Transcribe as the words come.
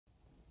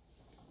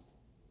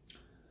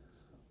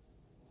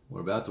We're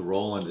about to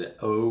roll into the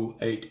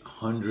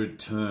 0800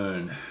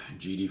 turn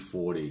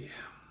GD40.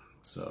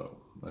 So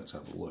let's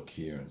have a look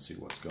here and see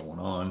what's going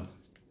on.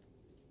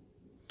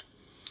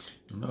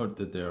 Note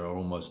that there are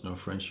almost no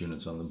French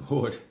units on the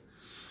board.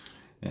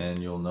 And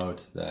you'll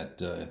note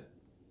that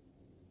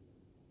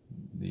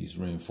these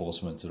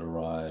reinforcements that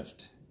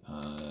arrived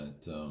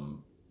at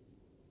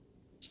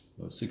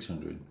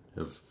 600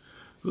 have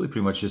really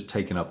pretty much just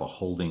taken up a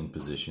holding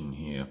position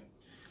here.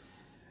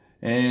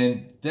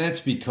 And that's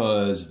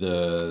because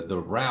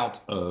the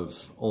rout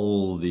of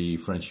all the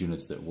French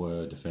units that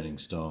were defending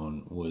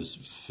Stone was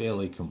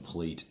fairly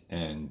complete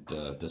and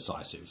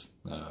decisive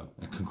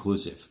and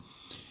conclusive.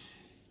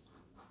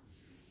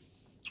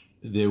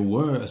 There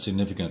were a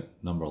significant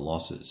number of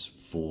losses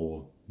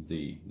for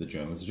the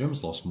Germans. The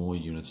Germans lost more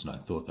units than I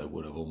thought they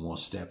would have, or more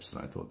steps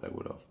than I thought they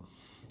would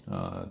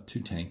have. 2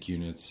 tank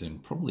units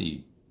and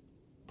probably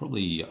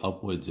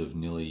upwards of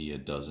nearly a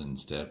dozen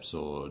steps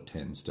or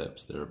 10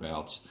 steps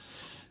thereabouts.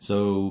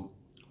 So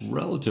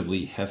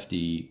relatively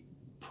hefty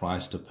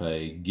price to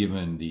pay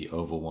given the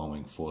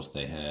overwhelming force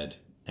they had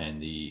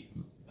and the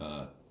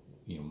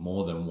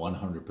more than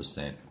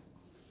 100%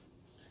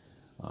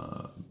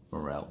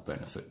 morale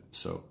benefit.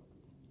 So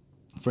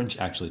French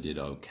actually did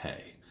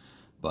okay,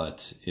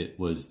 but it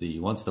was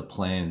once the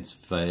plans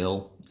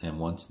fail and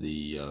once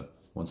the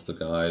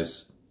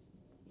guys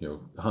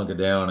hunker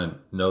down and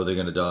know they're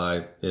going to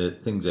die,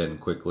 things end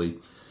quickly.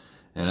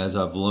 And as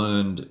I've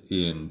learned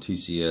in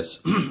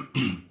TCS,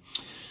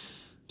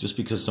 just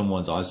because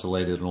someone's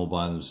isolated and all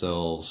by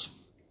themselves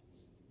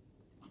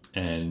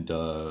and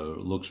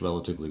looks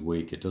relatively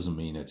weak, it doesn't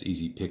mean it's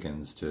easy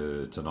pickings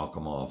to knock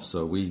them off.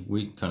 So we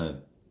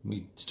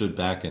stood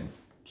back and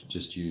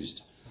just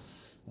used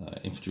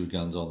infantry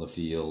guns on the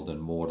field and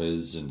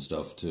mortars and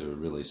stuff to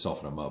really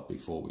soften them up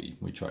before we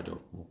tried to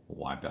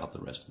wipe out the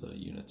rest of the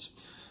units.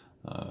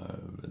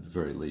 At the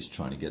very least,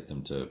 trying to get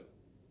them to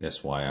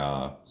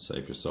SYR,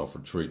 save yourself,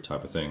 retreat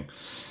type of thing,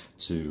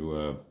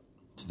 to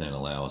then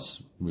allow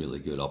us really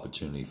good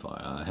opportunity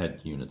fire. I had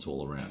units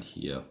all around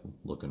here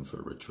looking for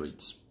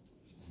retreats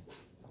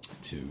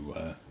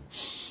to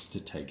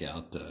take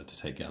out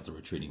the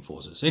retreating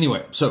forces.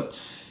 Anyway, so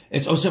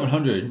it's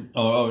 0700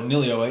 or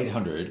nearly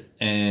 0800,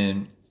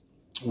 and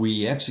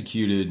we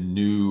executed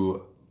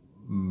new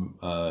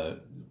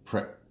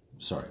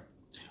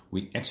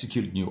we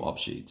executed new op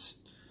sheets,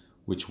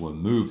 which were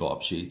move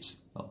op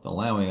sheets,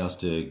 allowing us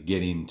to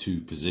get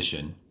into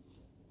position.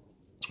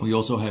 We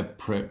also have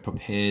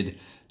prepared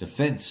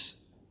defense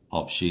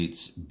op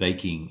sheets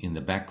baking in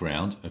the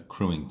background,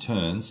 accruing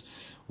turns.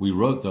 We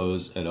wrote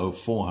those at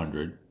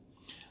 0400,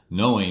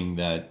 knowing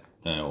that,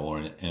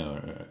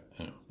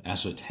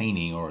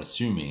 ascertaining or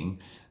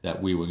assuming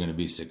that we were going to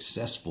be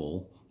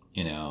successful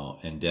in our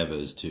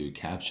endeavors to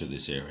capture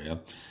this area.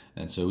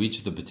 And so each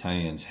of the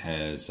battalions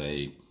has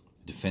a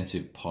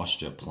defensive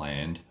posture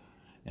planned,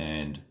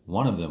 and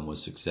one of them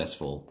was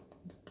successful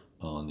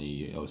on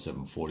the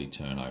 0740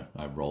 turn.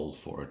 I rolled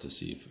for it to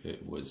see if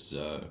it was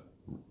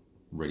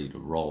ready to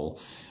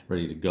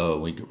go.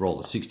 We could roll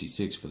a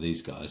 66 for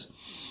these guys.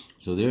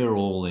 So they're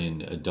all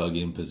in dug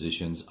in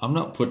positions. I'm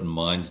not putting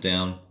mines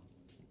down,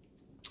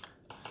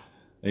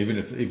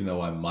 even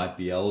though I might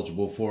be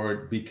eligible for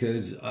it,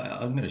 because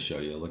I'm going to show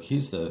you. Look,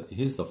 here's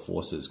the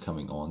forces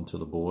coming onto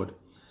the board.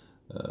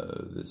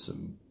 There's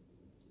some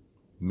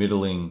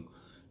middling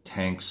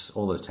tanks.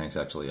 All those tanks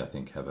actually, I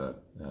think, have a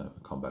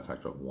combat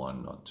factor of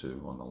 1, not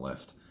 2 on the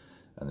left.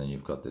 And then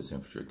you've got this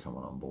infantry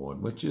coming on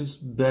board, which is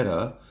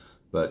better,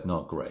 but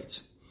not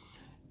great.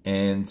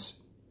 And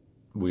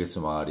we get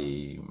some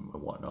arty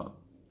and whatnot.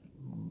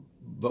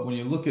 But when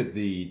you look at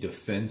the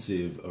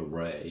defensive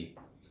array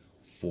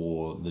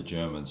for the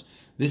Germans,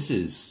 this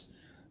is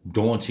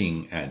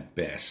daunting at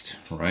best,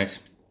 right?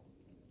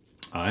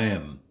 I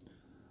am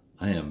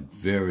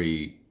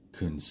very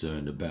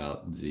concerned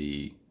about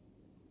the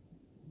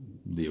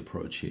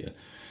approach here.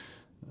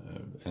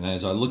 And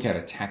as I look at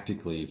it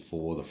tactically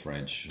for the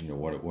French,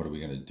 what are we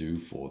going to do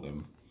for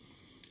them?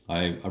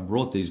 I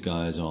brought these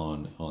guys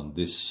on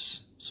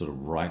this sort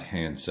of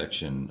right-hand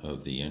section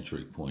of the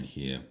entry point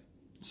here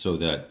so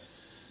that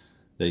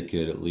they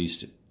could at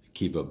least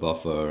keep a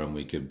buffer and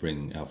we could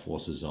bring our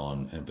forces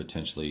on and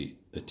potentially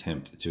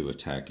attempt to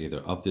attack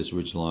either up this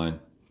ridge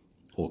line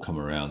or come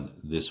around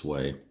this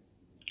way.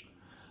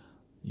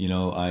 When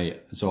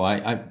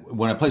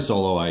I play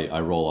solo,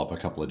 I roll up a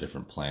couple of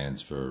different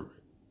plans for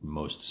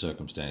most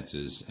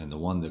circumstances, and the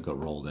one that got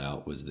rolled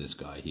out was this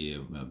guy here,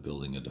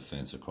 building a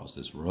defense across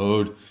this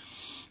road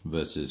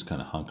versus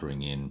kind of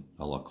hunkering in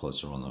a lot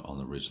closer on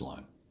the ridge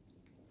line.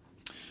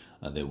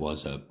 There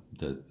was a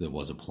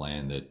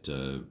plan that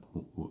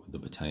the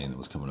battalion that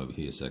was coming over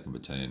here, 2nd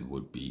Battalion,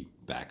 would be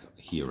back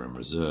here in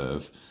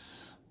reserve,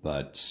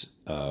 but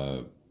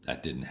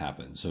that didn't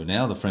happen. So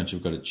now the French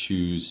have got to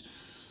choose,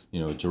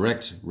 a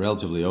direct,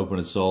 relatively open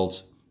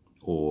assault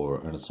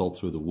or an assault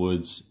through the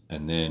woods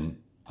and then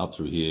up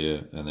through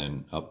here and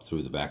then up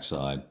through the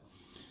backside.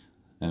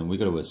 And we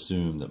got to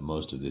assume that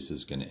most of this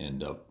is going to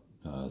end up,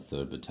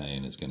 3rd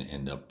Battalion is going to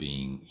end up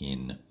being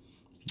in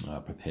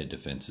prepared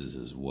defenses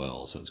as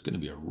well. So it's going to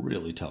be a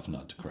really tough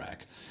nut to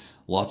crack.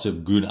 Lots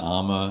of good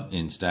armor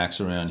in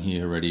stacks around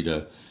here, ready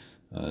to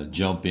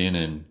jump in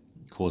and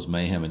cause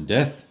mayhem and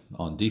death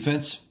on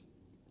defense.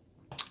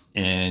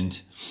 And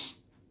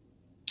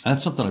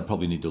that's something I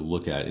probably need to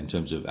look at in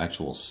terms of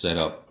actual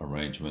setup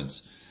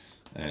arrangements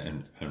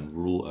and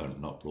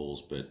not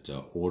rules, but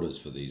orders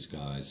for these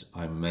guys.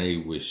 I may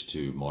wish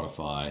to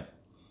modify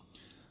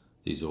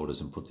these orders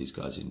and put these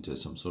guys into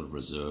some sort of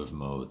reserve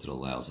mode that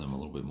allows them a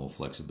little bit more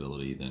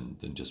flexibility than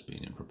just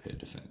being in prepared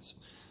defense,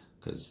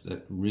 because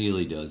that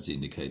really does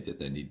indicate that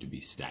they need to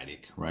be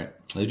static, right?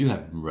 They do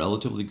have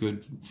relatively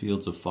good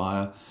fields of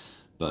fire,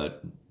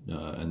 but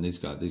and these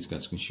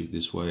guys can shoot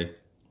this way,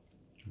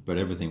 but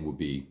everything will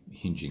be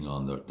hinging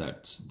on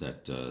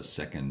that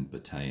second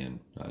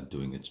battalion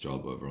doing its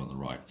job over on the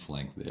right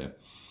flank there.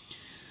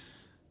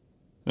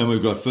 And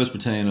we've got 1st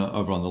Battalion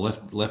over on the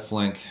left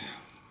flank,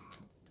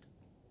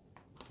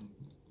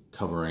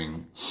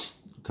 covering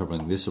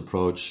this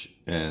approach,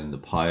 and the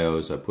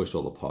PIOs. I pushed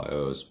all the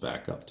PIOs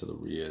back up to the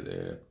rear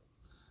there,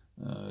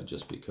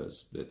 just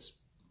because it's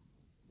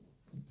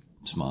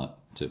smart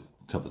to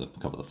cover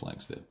the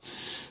flanks there.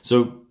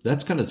 So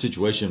that's kind of the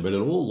situation, but it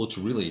all looks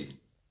really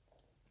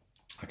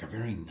like a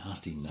very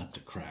nasty nut to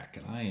crack,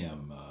 and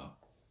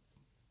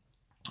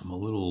I'm a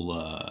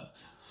little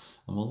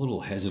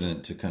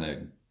hesitant to kind of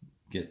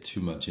get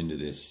too much into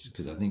this,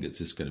 because I think it's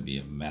just going to be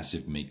a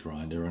massive meat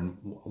grinder. And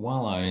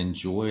while I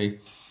enjoy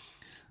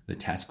the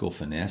tactical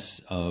finesse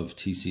of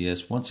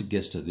TCS, once it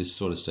gets to this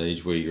sort of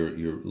stage where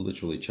you're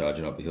literally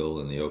charging up a hill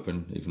in the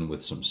open, even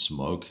with some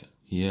smoke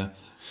here,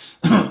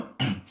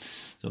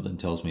 something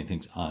tells me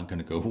things aren't going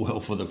to go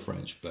well for the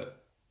French.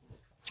 But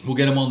we'll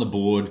get them on the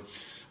board.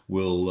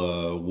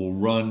 We'll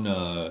run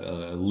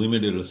a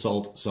limited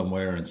assault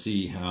somewhere and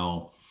see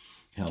how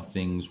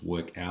things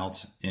work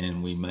out,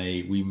 and we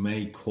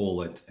may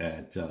call it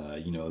at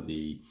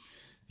the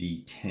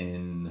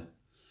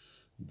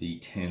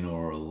 10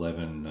 or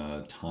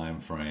 11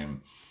 time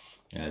frame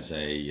as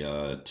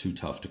a too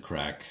tough to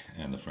crack,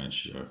 and the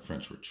French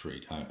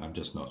retreat. I'm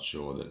just not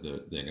sure that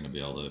they're going to be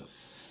able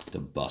to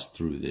bust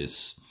through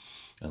this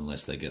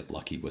unless they get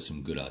lucky with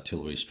some good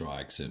artillery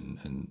strikes and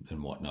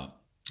whatnot.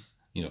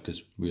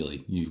 Because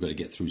really, you've got to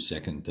get through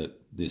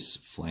this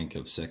flank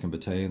of 2nd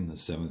Battalion, the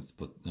 7th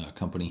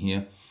Company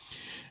here,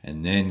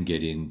 and then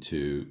get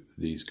into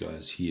these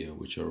guys here,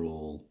 which are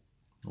all,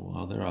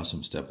 well, there are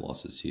some step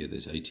losses here.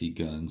 There's AT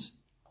guns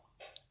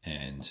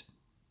and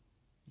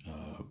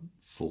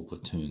full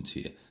platoons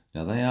here.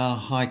 Now, they are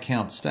high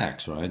count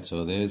stacks, right?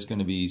 So there's going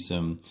to be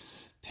some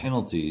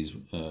penalties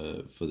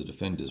for the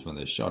defenders when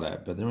they're shot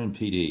at, but they're in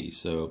PD,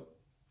 so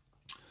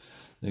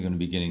they're going to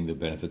be getting the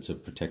benefits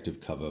of protective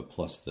cover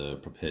plus the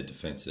prepared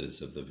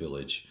defenses of the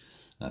village.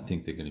 And I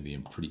think they're going to be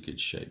in pretty good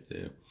shape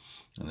there.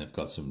 And they've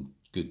got some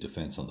good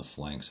defense on the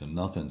flank, so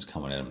nothing's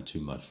coming at them too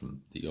much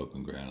from the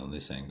open ground on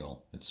this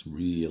angle. It's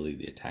really,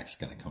 the attack's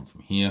going to come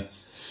from here.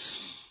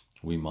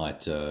 We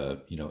might,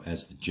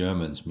 as the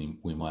Germans,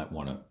 we might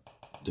want to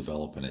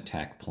develop an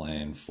attack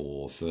plan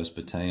for 1st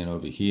Battalion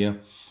over here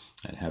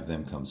and have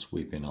them come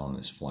sweep in on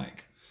this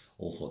flank.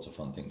 All sorts of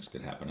fun things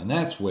could happen. And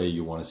that's where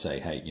you want to say,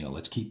 hey,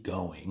 let's keep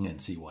going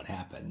and see what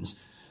happens.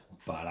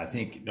 But I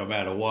think no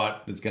matter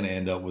what, it's going to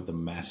end up with the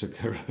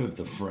massacre of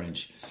the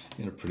French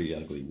in a pretty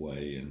ugly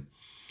way.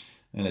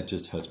 And it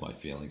just hurts my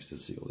feelings to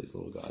see all these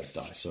little guys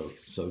die so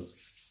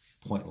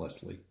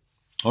pointlessly.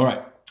 All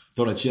right.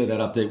 Thought I'd share that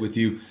update with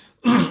you.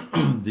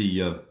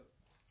 The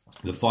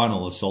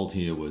final assault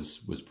here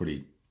was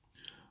pretty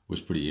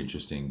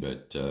interesting,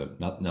 but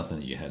nothing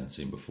that you hadn't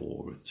seen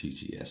before with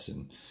TCS.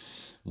 And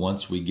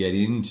once we get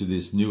into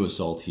this new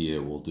assault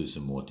here, we'll do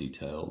some more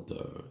detailed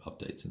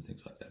updates and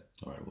things like that.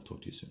 All right, we'll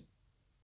talk to you soon.